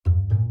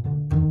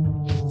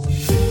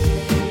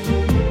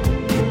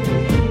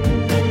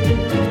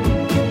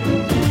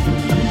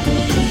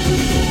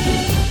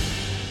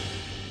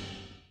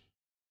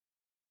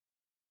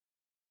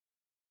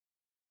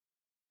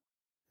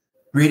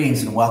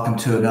Greetings and welcome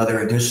to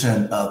another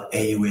edition of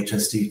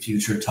AUHSD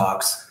Future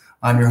Talks.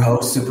 I'm your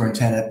host,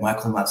 Superintendent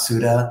Michael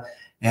Matsuda,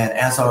 and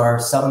as our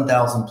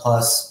 7,000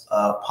 plus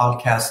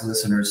podcast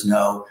listeners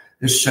know,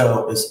 this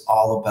show is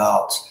all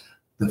about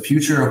the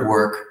future of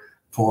work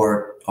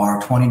for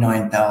our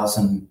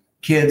 29,000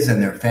 kids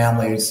and their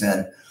families,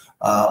 and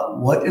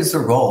what is the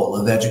role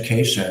of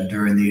education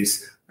during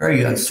these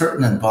very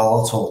uncertain and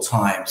volatile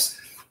times.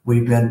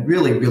 We've been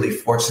really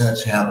fortunate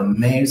to have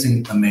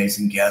amazing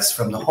guests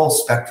from the whole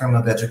spectrum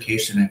of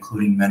education,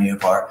 including many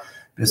of our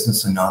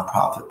business and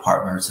nonprofit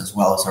partners, as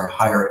well as our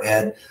higher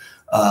ed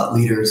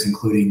leaders,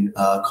 including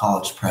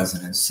college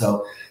presidents.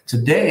 So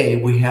today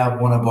we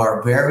have one of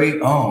our very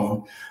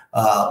own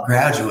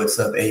graduates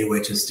of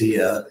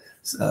AUHSD,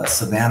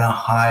 Savannah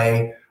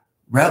High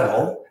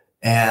Rebel,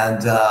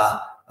 and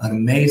an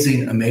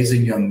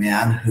amazing young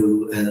man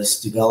who has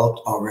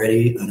developed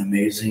already an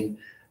amazing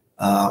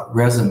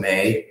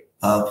resume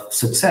of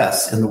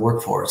success in the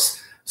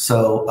workforce.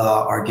 So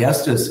our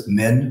guest is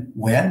Minh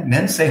Nguyen.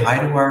 Minh, say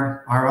hi to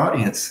our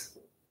audience.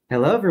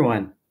 Hello,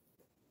 everyone.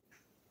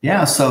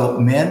 Yeah, so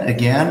Minh,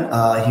 again,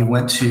 he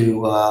went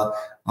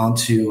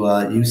onto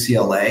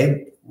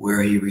UCLA,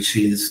 where he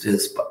received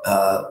his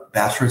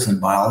bachelor's in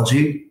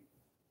biology,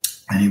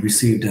 and he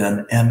received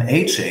an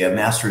MHA, a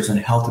master's in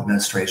health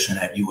administration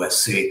at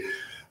USC.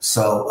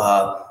 So,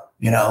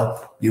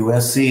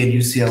 USC and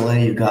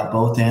UCLA, you got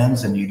both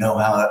ends, and you know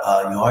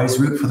how you always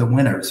root for the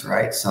winners,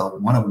 right? So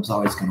one of them's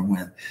always going to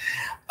win.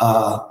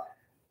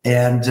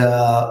 And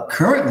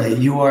currently,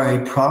 you are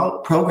a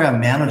program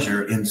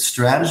manager in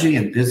strategy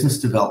and business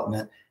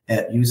development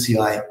at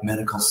UCI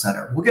Medical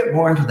Center. We'll get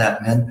more into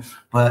that, Minh,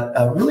 but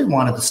I really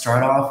wanted to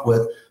start off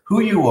with who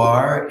you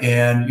are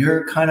and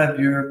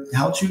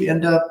how'd you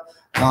end up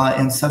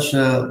in such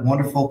a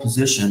wonderful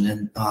position.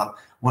 And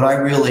what I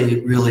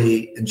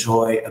really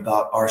enjoy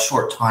about our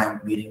short time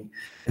meeting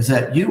is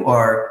that you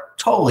are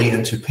totally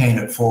into paying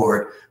it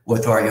forward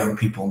with our young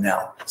people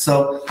now.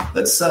 So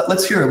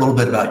let's hear a little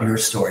bit about your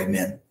story,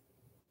 Minh.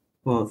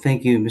 Well,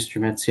 thank you, Mr.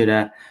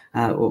 Matsuda.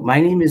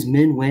 My name is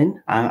Minh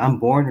Nguyen. I'm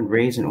born and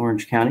raised in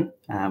Orange County.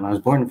 I was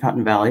born in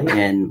Fountain Valley,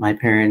 and my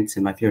parents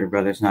and my few older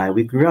brothers and I,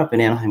 we grew up in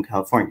Anaheim,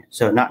 California,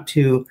 so not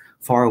too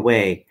far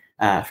away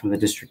from the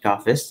district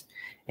office.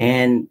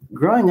 And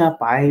growing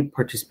up, I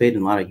participated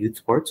in a lot of youth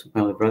sports with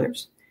my older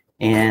brothers.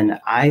 And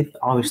I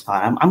always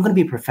thought, I'm going to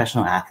be a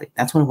professional athlete.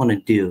 That's what I want to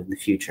do in the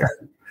future.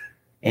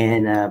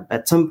 And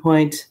at some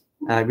point,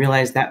 I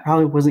realized that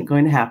probably wasn't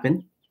going to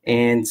happen.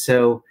 And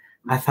so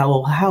I thought,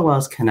 well, how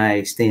else can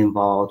I stay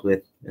involved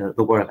with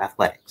the world of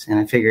athletics? And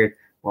I figured,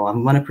 well,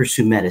 I'm going to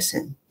pursue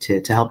medicine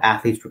to help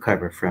athletes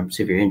recover from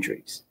severe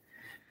injuries.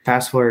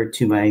 Fast forward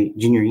to my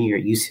junior year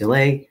at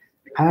UCLA,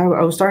 I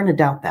was starting to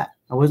doubt that.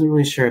 I wasn't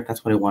really sure if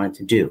that's what I wanted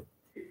to do.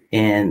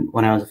 And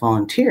when I was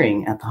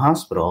volunteering at the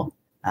hospital,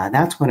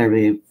 that's when I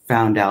really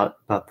found out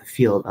about the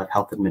field of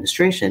health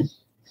administration.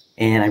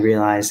 And I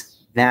realized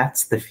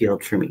that's the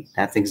field for me.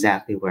 That's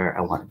exactly where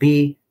I want to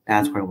be.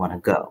 That's where I want to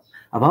go.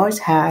 I've always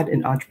had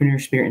an entrepreneur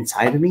spirit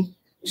inside of me.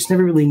 Just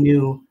never really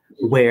knew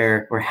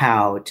where or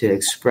how to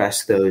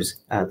express those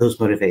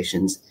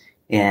motivations.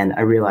 And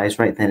I realized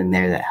right then and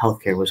there that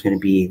healthcare was going to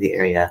be the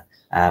area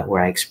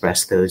where I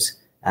expressed those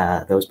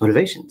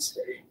motivations.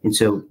 And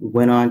so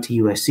went on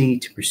to USC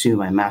to pursue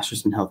my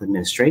master's in health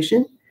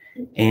administration.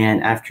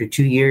 And after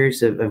 2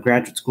 years of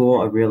graduate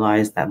school, I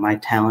realized that my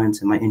talents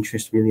and my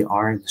interests really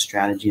are in the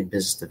strategy and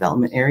business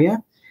development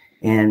area.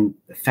 And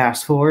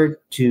fast forward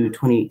to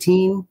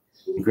 2018,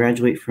 I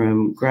graduate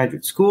from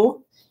graduate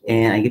school,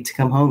 and I get to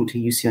come home to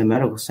UCI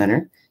Medical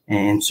Center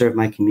and serve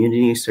my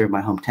community, serve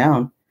my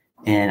hometown.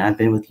 And I've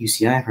been with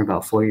UCI for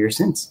about 4 years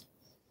since.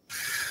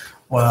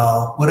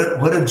 Well,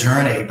 what a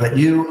journey! But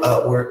you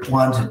were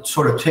one to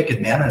sort of take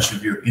advantage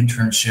of your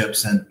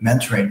internships and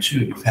mentoring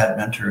too. You've had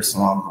mentors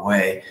along the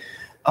way.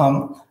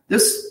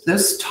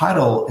 This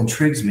title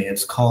intrigues me.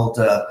 It's called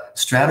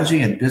Strategy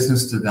and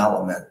Business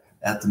Development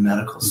at the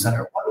Medical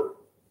Center.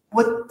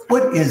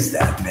 What is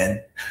that,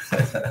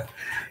 Minh?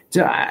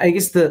 So I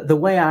guess the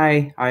way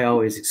I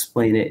always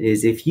explain it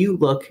is, if you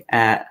look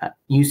at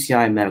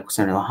UCI Medical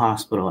Center, the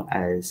hospital,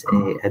 as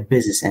a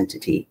business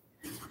entity,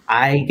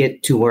 I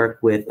get to work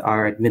with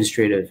our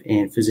administrative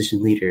and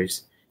physician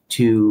leaders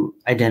to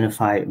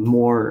identify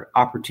more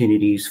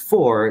opportunities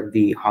for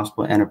the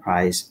hospital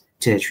enterprise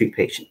to treat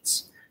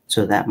patients.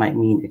 So that might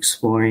mean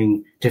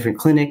exploring different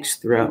clinics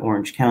throughout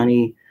Orange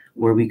County,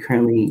 where we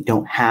currently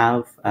don't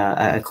have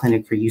a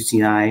clinic for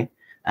UCI.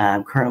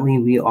 Currently,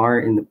 we are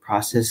in the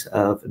process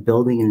of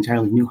building an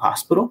entirely new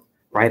hospital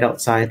right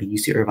outside the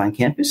UC Irvine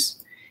campus.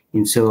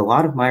 And so a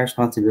lot of my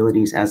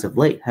responsibilities as of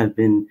late have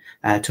been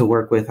to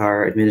work with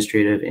our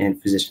administrative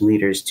and physician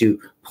leaders to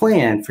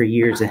plan for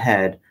years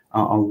ahead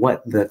on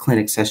what the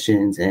clinic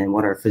sessions and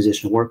what our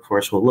physician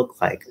workforce will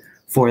look like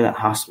for that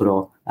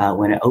hospital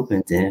when it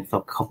opens in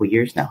a couple of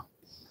years now.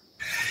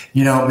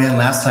 You know, man,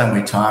 last time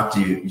we talked,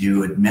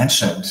 you had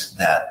mentioned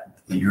that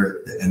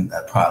they're in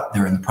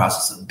the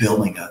process of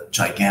building a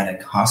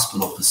gigantic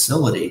hospital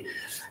facility.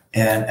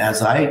 And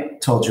as I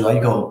told you, I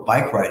go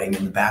bike riding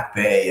in the Back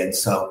Bay. And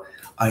so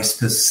I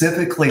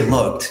specifically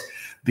looked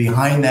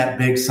behind that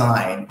big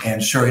sign,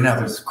 and sure enough,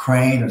 there's a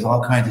crane, there's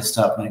all kinds of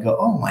stuff. And I go,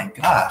 oh my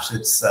gosh,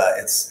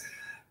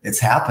 it's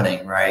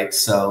happening, right?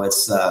 So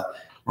it's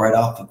right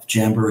off of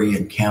Jamboree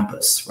and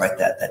Campus, right,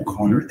 that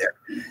corner there.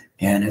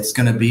 And it's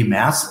going to be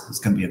massive. It's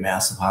going to be a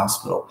massive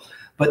hospital.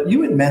 But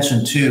you had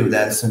mentioned, too,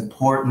 that it's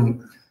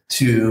important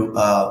to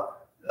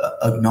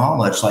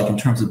acknowledge, like in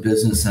terms of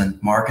business and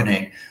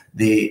marketing,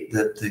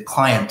 the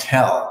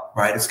clientele,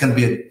 right? It's going to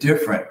be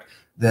different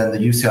than the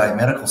UCI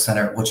Medical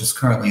Center, which is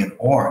currently in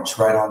Orange,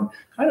 right on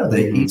kind of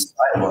the east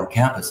side of our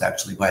campus,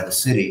 actually, by the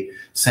city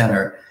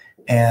center.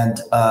 And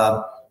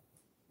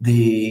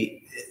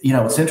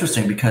it's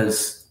interesting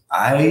because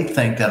I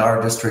think that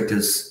our district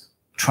is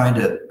trying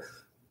to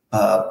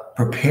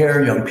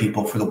prepare young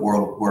people for the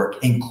world of work,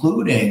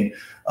 including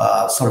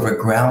sort of a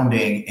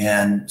grounding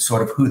in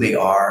sort of who they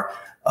are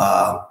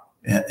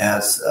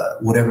as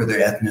whatever their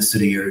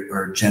ethnicity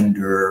or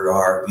gender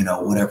or,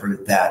 whatever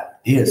that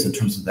is in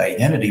terms of the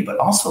identity, but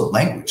also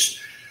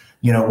language.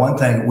 One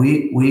thing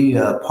we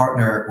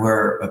partner,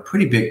 we're a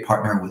pretty big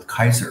partner with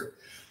Kaiser,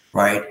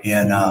 right?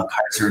 And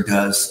Kaiser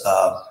does,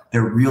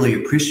 they're really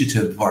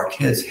appreciative of our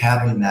kids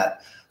having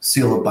that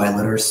seal of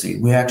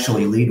biliteracy. We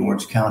actually lead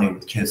Orange County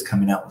with kids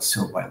coming out with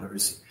seal of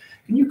biliteracy.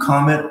 Can you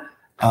comment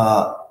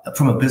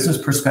from a business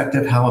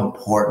perspective how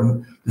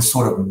important this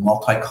sort of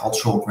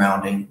multicultural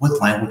grounding with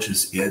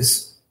languages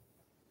is?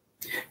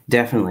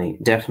 Definitely.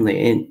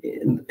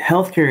 And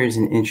healthcare is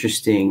an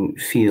interesting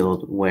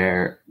field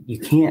where you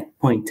can't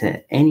point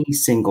to any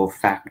single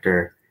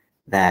factor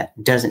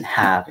that doesn't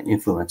have an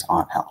influence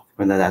on health,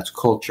 whether that's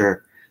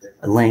culture,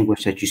 a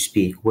language that you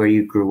speak, where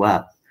you grew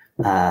up,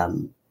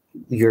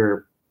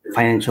 your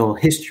financial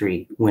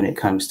history when it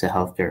comes to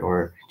healthcare,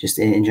 or just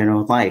in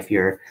general life,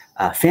 your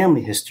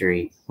family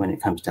history when it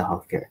comes to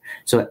healthcare.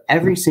 So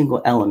every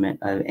single element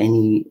of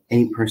any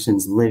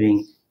person's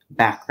living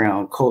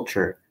background,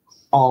 culture,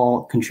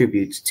 all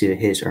contributes to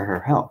his or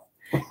her health.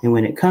 And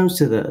when it comes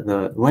to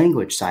the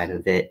language side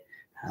of it,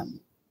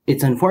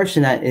 it's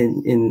unfortunate that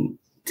in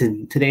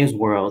today's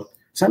world,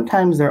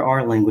 sometimes there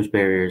are language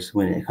barriers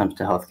when it comes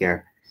to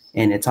healthcare.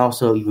 And it's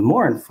also even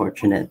more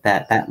unfortunate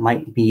that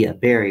might be a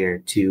barrier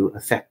to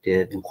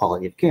effective and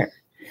quality of care.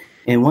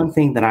 And one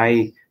thing that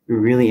I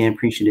really am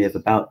appreciative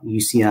about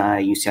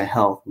UCI, UCI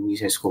Health, and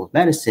UCI School of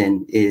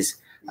Medicine is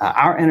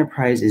our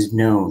enterprise is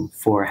known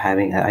for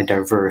having a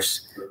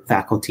diverse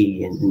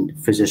faculty and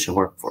physician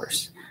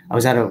workforce. I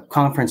was at a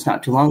conference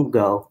not too long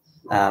ago,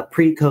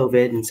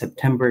 pre-COVID in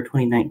September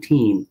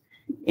 2019,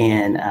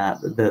 and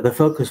the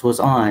focus was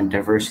on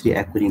diversity,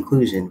 equity,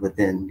 inclusion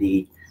within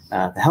the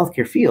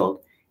healthcare field.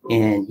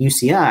 And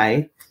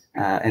UCI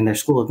and their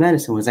School of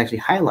Medicine was actually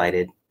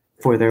highlighted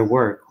for their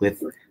work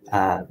with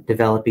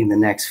developing the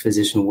next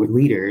physician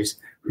leaders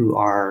who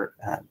are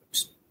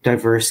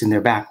diverse in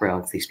their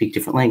backgrounds. They speak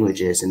different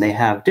languages, and they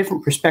have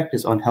different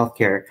perspectives on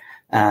healthcare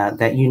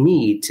that you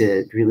need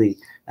to really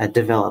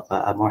develop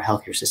a more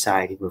healthier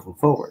society moving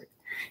forward.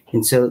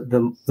 And so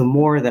the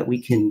more that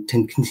we can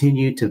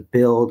continue to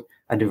build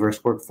a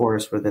diverse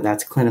workforce, whether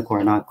that's clinical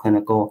or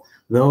non-clinical,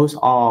 those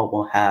all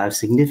will have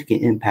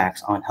significant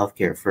impacts on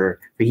healthcare for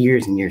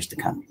years and years to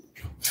come.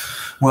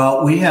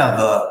 Well, we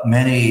have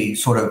many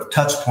sort of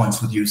touch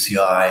points with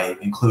UCI,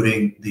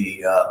 including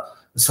the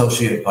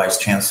Associate Vice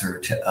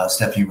Chancellor,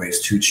 Stephanie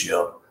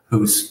Reyes-Tuccio,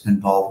 who's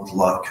involved with a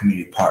lot of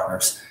community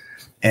partners.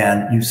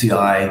 And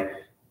UCI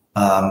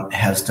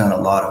has done a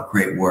lot of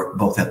great work,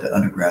 both at the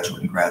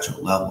undergraduate and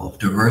graduate level, of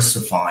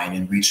diversifying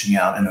and reaching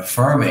out and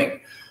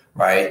affirming,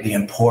 right, the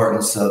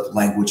importance of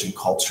language and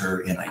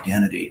culture and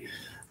identity.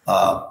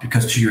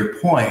 Because to your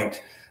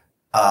point,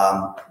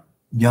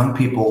 young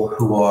people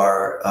who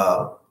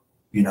are,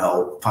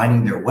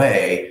 finding their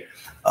way,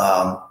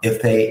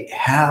 if they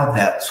have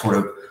that sort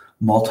of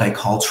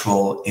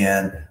multicultural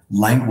and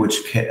language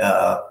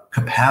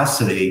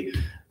capacity,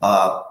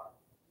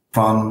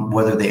 from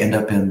whether they end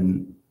up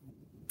in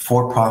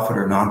for-profit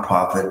or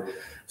nonprofit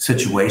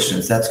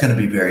situations, that's going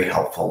to be very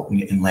helpful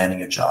in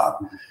landing a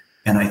job.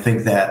 And I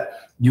think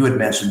that you had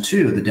mentioned,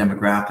 too, the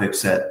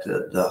demographics at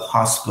the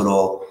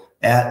hospital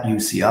at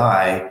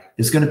UCI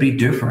is going to be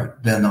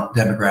different than the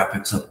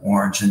demographics of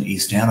Orange and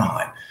East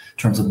Anaheim in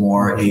terms of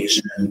more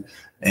Asian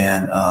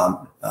and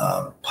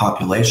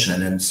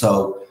population. And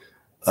so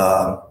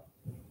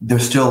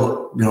there's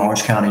still,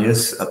 Orange County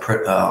is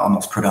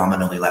almost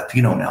predominantly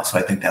Latino now. So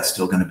I think that's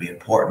still going to be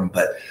important.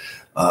 But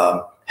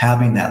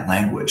having that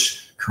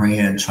language,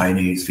 Korean,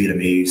 Chinese,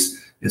 Vietnamese,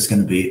 is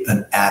going to be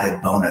an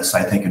added bonus,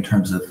 I think, in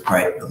terms of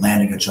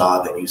landing a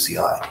job at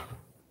UCI.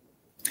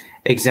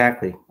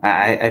 Exactly.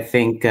 I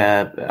think,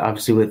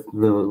 obviously, with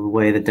the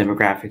way the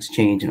demographics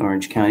change in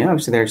Orange County,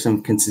 obviously there are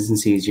some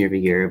consistencies year to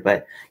year,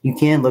 but you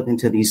can look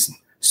into these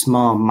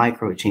small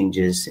micro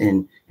changes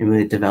and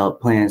really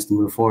develop plans to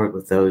move forward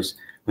with those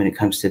when it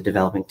comes to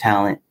developing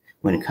talent,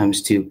 when it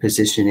comes to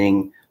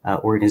positioning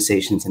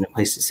organizations in a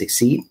place to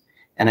succeed.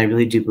 And I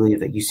really do believe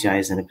that UCI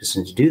is in a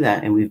position to do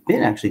that. And we've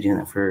been actually doing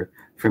that for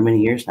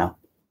many years now.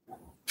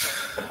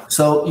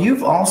 So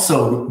you've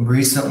also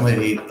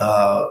recently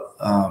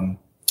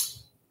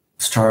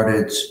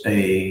started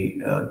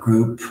a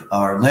group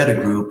or led a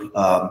group.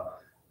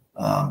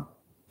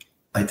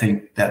 I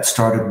think that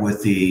started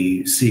with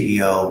the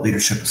CEO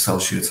Leadership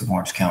Associates of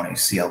Orange County,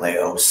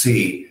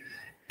 CLAOC.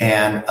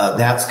 And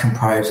that's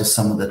comprised of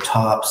some of the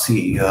top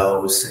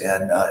CEOs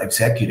and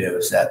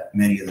executives at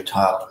many of the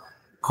top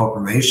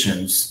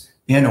corporations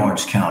in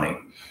Orange County.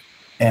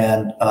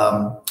 And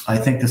I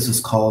think this is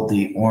called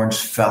the Orange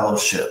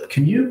Fellowship.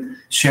 Can you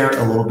share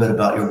a little bit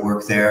about your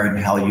work there and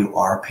how you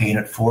are paying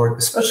it forward,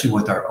 especially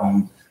with our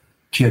own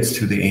kids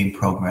through the AIM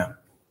program?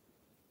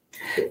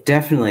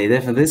 Definitely.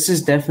 This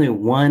is definitely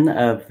one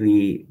of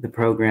the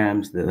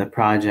programs, the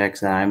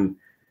projects that I'm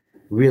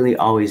really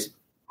always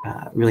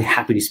really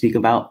happy to speak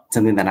about,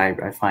 something that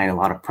I find a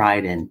lot of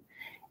pride in.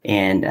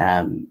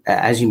 And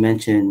as you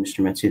mentioned,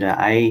 Mr. Matsuda,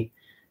 I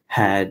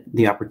had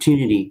the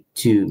opportunity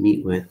to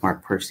meet with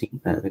Mark Percy,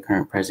 the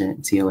current president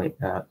and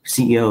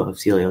CEO of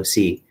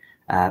CLAOC,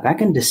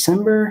 back in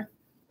December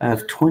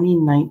of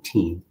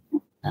 2019.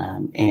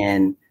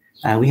 And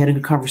we had a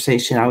good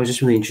conversation. I was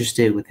just really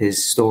interested with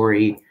his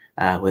story,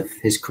 with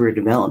his career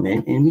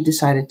development, and we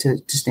decided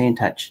to stay in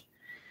touch.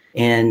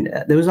 And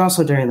there was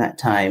also during that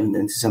time, and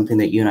this is something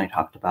that you and I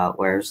talked about,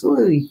 where I was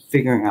really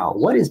figuring out,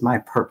 what is my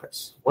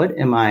purpose? What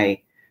am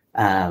I,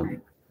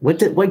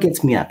 what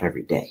gets me up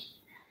every day?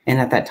 And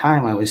at that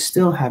time, I was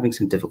still having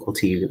some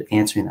difficulty with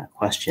answering that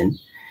question.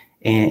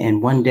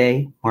 And one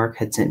day, Mark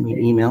had sent me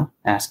an email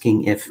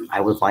asking if I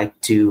would like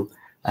to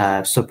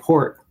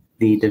support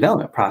the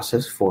development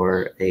process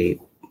for a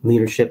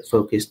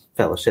leadership-focused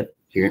fellowship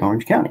here in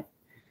Orange County.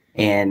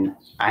 And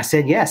I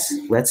said, yes,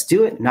 let's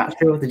do it. Not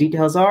sure what the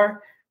details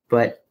are,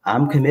 but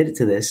I'm committed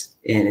to this.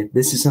 And if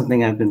this is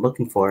something I've been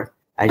looking for,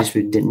 I just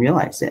didn't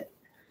realize it.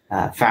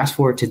 Fast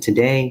forward to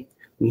today,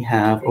 we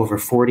have over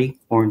 40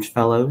 Orange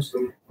Fellows.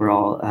 We're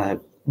all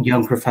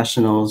young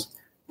professionals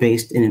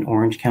based in an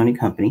Orange County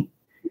company.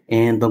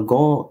 And the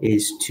goal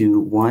is to,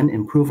 one,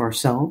 improve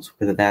ourselves,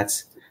 whether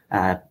that's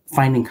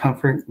finding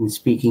comfort in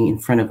speaking in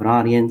front of an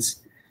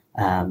audience,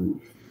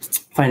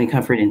 finding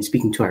comfort in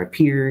speaking to our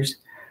peers,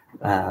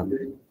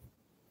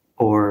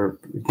 or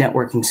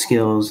networking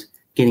skills,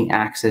 getting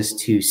access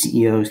to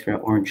CEOs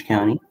throughout Orange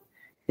County.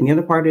 And the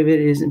other part of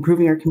it is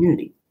improving our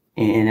community.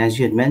 And as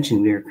you had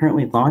mentioned, we are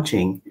currently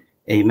launching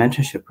a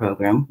mentorship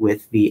program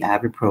with the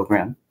AVID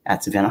program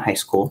at Savannah High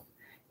School.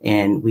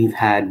 And we've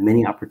had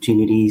many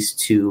opportunities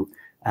to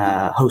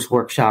host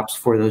workshops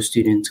for those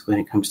students when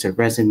it comes to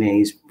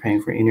resumes,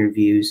 preparing for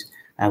interviews.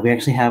 We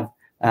actually have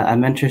a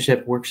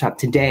mentorship workshop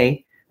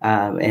today,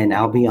 and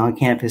I'll be on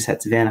campus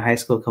at Savannah High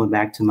School, coming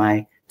back to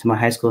my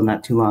high school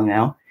not too long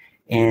now.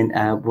 And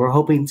we're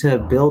hoping to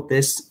build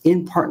this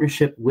in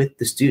partnership with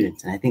the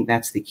students. And I think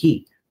that's the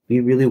key. We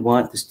really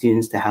want the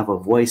students to have a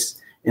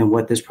voice in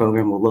what this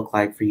program will look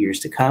like for years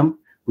to come.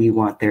 We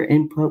want their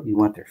input. We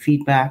want their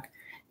feedback.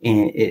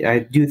 And I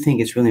do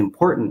think it's really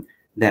important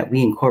that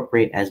we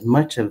incorporate as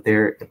much of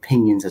their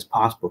opinions as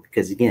possible,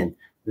 because, again,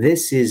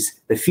 this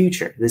is the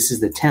future. This is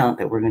the talent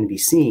that we're going to be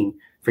seeing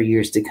for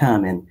years to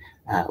come. And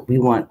we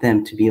want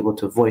them to be able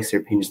to voice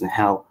their opinions and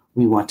how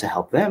we want to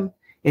help them.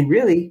 And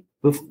really,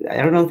 I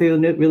don't know if they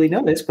really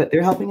know this, but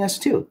they're helping us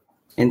too.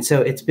 And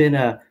so it's been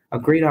a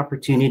great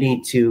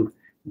opportunity to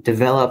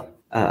develop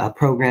a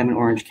program in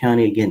Orange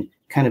County, again,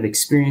 kind of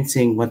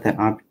experiencing what that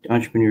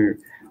entrepreneur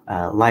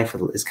life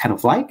is kind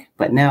of like.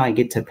 But now I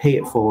get to pay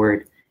it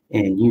forward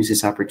and use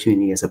this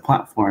opportunity as a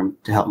platform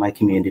to help my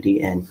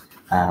community and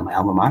my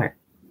alma mater.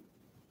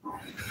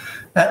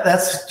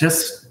 That's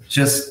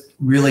just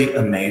really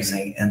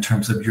amazing in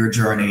terms of your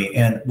journey,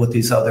 and with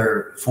these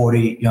other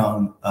 40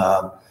 young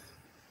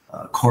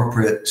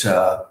corporate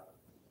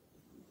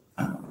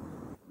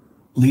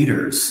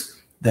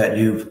leaders that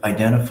you've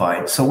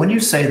identified. So when you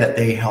say that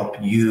they help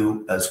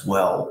you as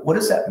well, what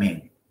does that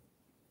mean?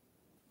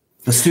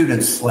 The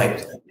students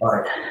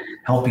are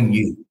helping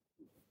you.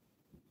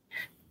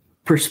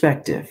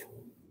 Perspective.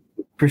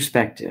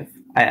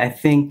 I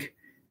think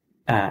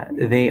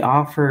they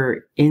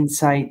offer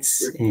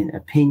insights and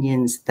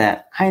opinions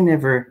that I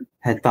never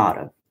had thought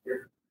of.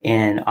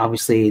 And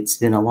obviously, it's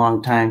been a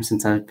long time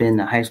since I've been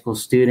a high school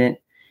student.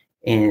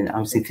 And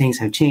obviously, things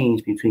have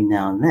changed between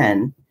now and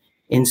then.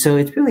 And so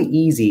it's really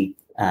easy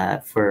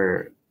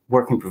for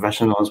working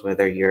professionals,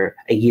 whether you're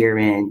a year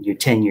in, you're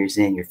 10 years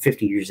in, you're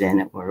 50 years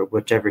in, or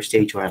whichever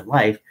stage you are in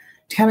life,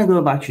 to kind of go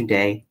about your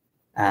day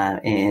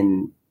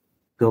and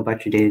go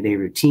about your day-to-day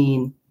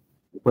routine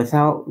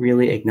without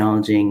really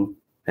acknowledging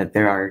that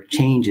there are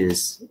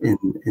changes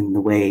in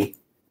the way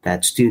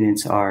that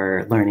students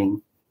are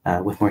learning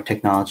with more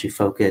technology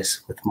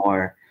focus, with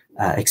more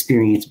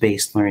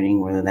experience-based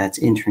learning, whether that's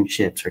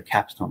internships or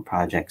capstone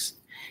projects.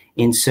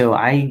 And so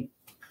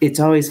it's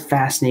always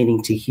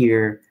fascinating to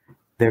hear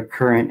their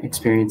current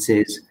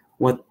experiences,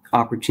 what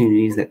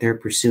opportunities that they're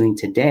pursuing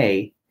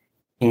today.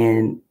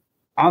 And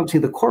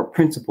obviously the core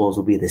principles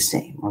will be the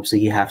same.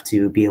 Obviously you have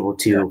to be able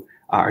to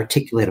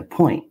articulate a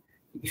point.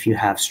 If you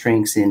have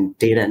strengths in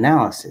data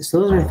analysis,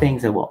 those are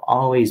things that will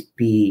always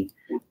be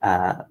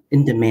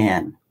in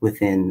demand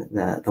within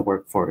the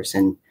workforce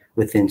and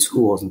within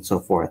schools and so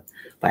forth.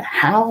 But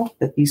how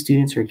that these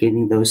students are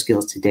getting those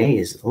skills today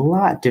is a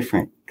lot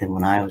different than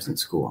when I was in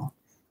school.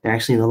 They're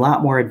actually a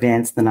lot more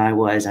advanced than I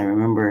was. I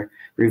remember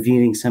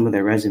reviewing some of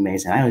their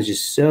resumes, and I was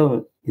just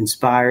so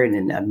inspired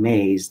and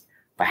amazed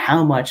by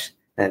how much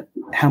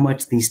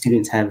these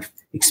students have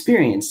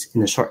experienced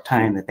in the short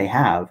time that they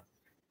have.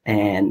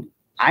 And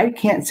I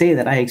can't say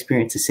that I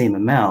experienced the same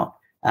amount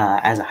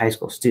as a high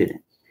school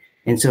student.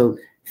 And so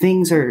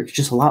things are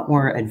just a lot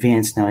more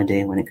advanced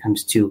nowadays when it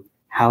comes to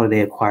how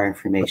they acquire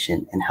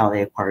information and how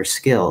they acquire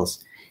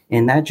skills.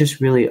 And that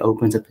just really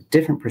opens up a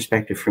different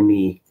perspective for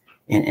me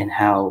and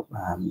how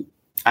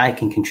I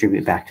can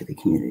contribute back to the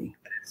community.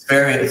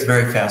 It's a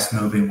very fast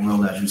moving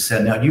world, as you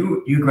said. Now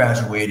you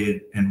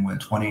graduated in when,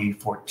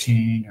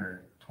 2014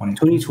 or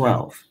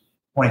 2012.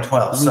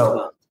 2012.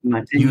 So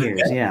my 10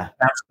 years, yeah.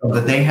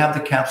 Did they have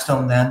the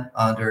capstone then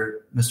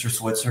under Mr.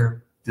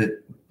 Switzer?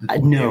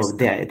 No,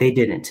 they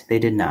didn't. They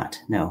did not.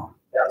 No.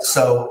 Yeah,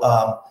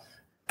 so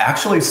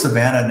actually,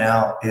 Savannah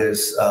now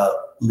is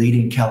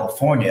leading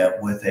California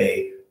with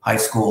a high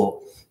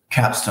school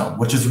capstone,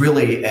 which is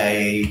really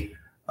a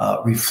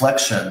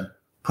reflection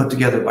put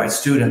together by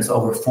students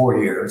over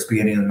 4 years,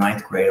 beginning in the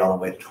 9th grade all the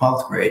way to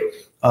 12th grade,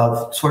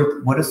 of sort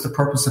of what is the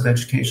purpose of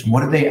education?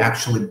 What did they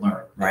actually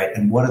learn, right?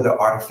 And what are the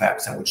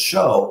artifacts that would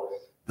show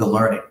the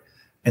learning?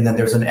 And then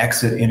there's an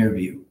exit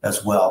interview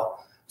as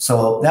well.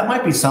 So that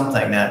might be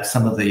something that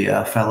some of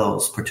the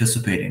fellows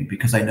participate in,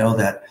 because I know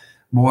that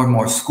more and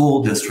more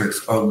school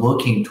districts are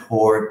looking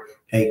toward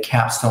a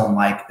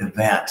capstone-like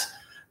event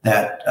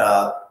that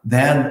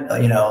then,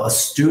 a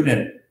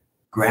student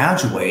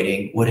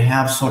graduating would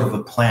have sort of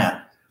a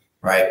plan,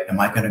 right? Am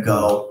I going to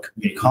go to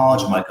community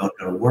college? Am I going to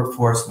go to the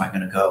workforce? Am I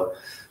going to go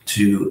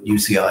to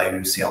UCLA or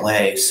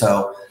UCLA?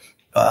 So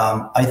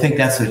I think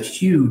that's a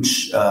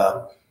huge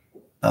sort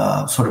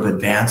of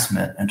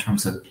advancement in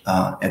terms of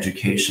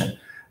education.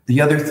 The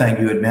other thing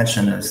you had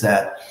mentioned is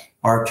that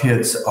our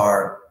kids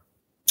are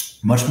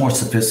much more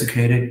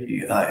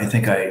sophisticated. I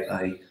think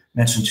I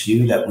mentioned to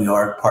you that we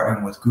are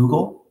partnering with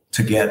Google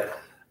to get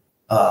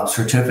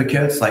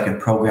certificates like in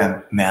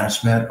program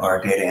management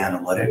or data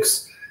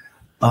analytics.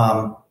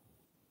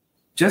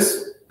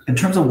 Just in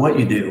terms of what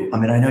you do, I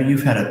mean, I know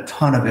you've had a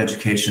ton of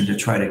education to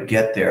try to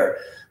get there,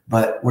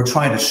 but we're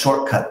trying to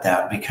shortcut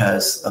that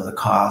because of the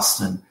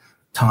cost and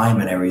time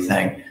and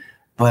everything.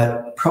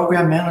 But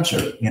program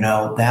manager,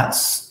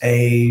 that's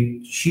a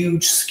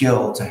huge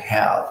skill to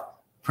have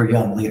for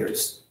young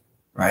leaders,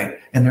 right?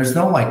 And there's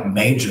no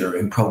major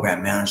in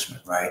program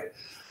management, right?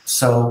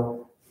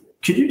 So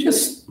could you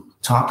just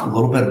talk a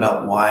little bit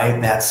about why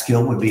that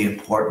skill would be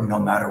important no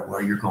matter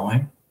where you're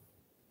going?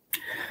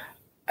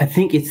 I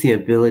think it's the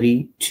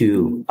ability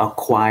to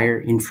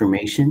acquire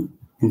information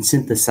and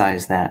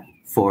synthesize that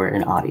for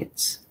an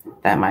audience.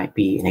 That might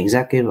be an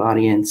executive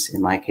audience.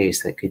 In my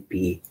case, that could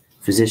be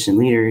physician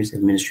leaders,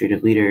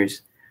 administrative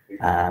leaders.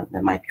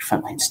 That might be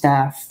frontline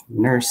staff,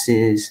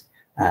 nurses,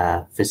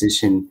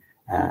 physician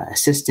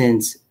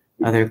assistants,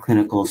 other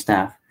clinical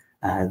staff.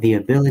 The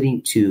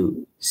ability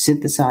to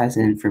synthesize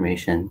that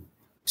information,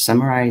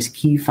 summarize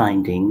key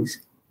findings,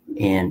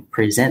 and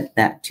present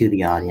that to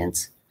the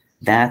audience.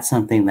 That's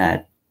something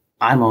that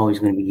I'm always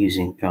going to be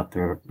using throughout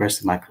the rest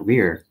of my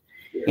career.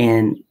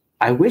 And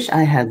I wish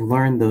I had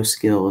learned those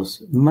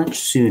skills much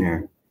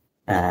sooner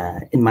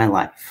in my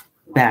life,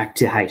 back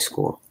to high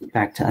school,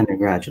 back to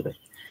undergraduate.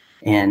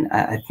 And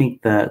I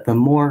think the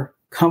more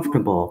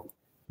comfortable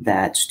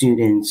that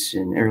students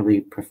and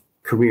early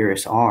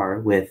careerists are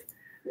with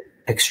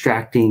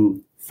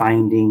extracting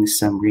findings,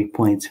 summary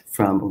points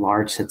from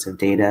large sets of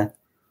data,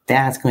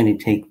 that's going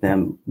to take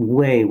them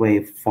way,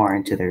 way far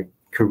into their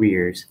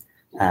careers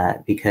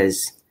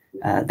because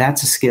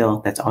that's a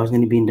skill that's always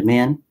going to be in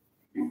demand.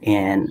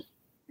 And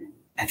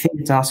I think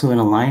it's also in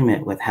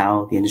alignment with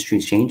how the industry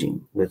is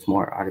changing, with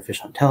more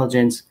artificial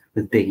intelligence,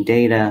 with big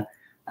data,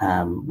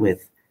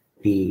 with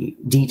the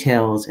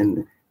details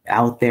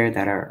out there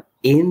that are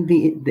in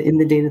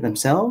the data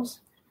themselves.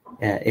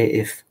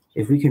 If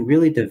we can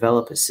really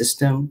develop a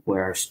system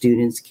where our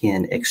students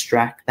can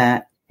extract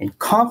that and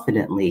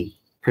confidently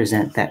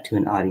present that to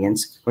an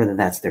audience, whether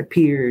that's their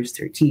peers,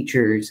 their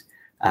teachers,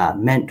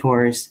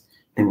 mentors,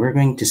 then we're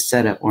going to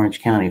set up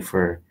Orange County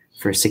for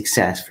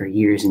success for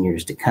years and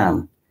years to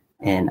come.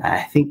 And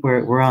I think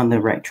we're on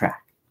the right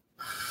track.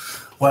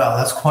 Well,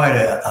 that's quite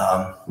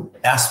a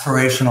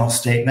aspirational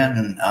statement,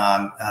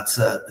 and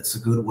it's a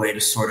good way to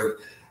sort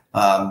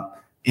of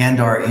end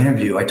our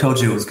interview. I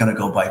told you it was going to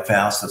go by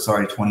fast. It's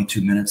already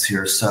 22 minutes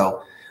here.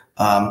 So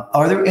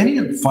are there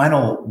any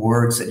final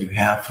words that you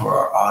have for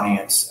our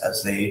audience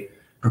as they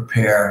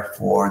prepare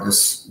for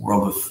this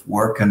world of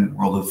work and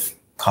world of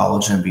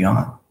college and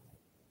beyond?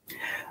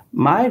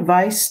 My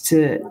advice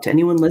to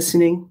anyone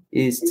listening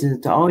is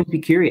to always be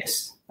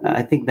curious.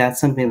 I think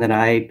that's something that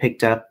I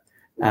picked up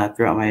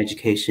throughout my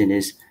education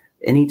is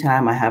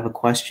anytime I have a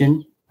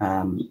question,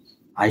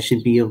 I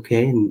should be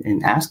okay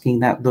in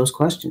asking those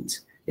questions.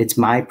 It's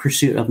my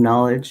pursuit of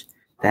knowledge.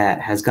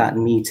 that has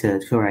gotten me to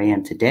where I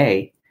am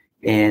today.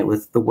 And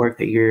with the work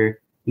that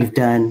you've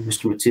done,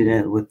 Mr.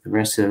 Matsuda, with the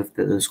rest of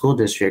the school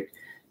district,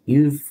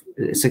 you've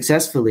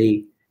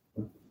successfully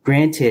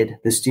granted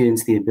the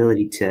students the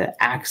ability to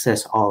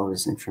access all of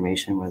this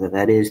information, whether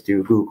that is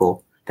through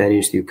Google, that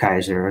is through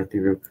Kaiser, or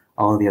through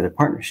all of the other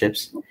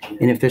partnerships.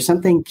 And if there's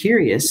something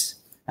curious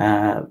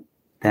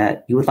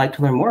that you would like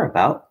to learn more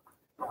about,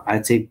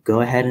 I'd say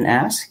go ahead and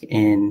ask.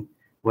 And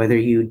whether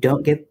you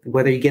get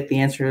the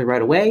answer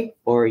right away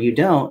or you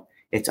don't,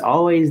 it's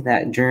always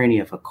that journey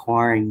of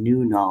acquiring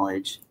new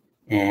knowledge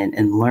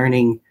and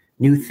learning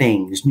new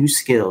things, new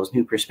skills,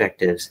 new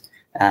perspectives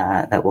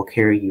that will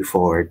carry you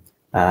forward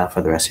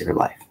for the rest of your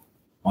life.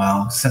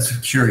 Wow, sense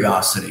of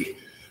curiosity.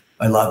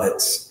 I love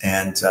it.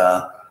 And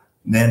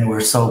men,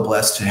 we're so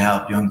blessed to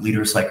have young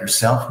leaders like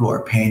yourself who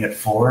are paying it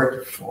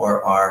forward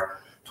for our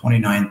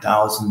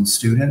 29,000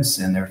 students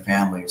and their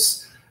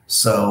families.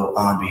 So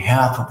on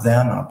behalf of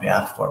them, on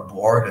behalf of our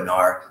board and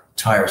our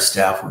entire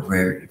staff, we're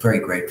very, very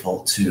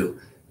grateful to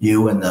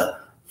you and the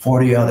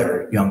 40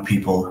 other young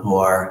people who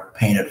are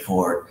paying it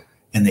forward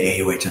in the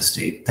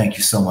AUHSD. Thank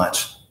you so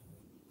much.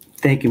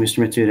 Thank you, Mr.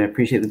 Matsuda. I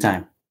appreciate the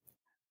time.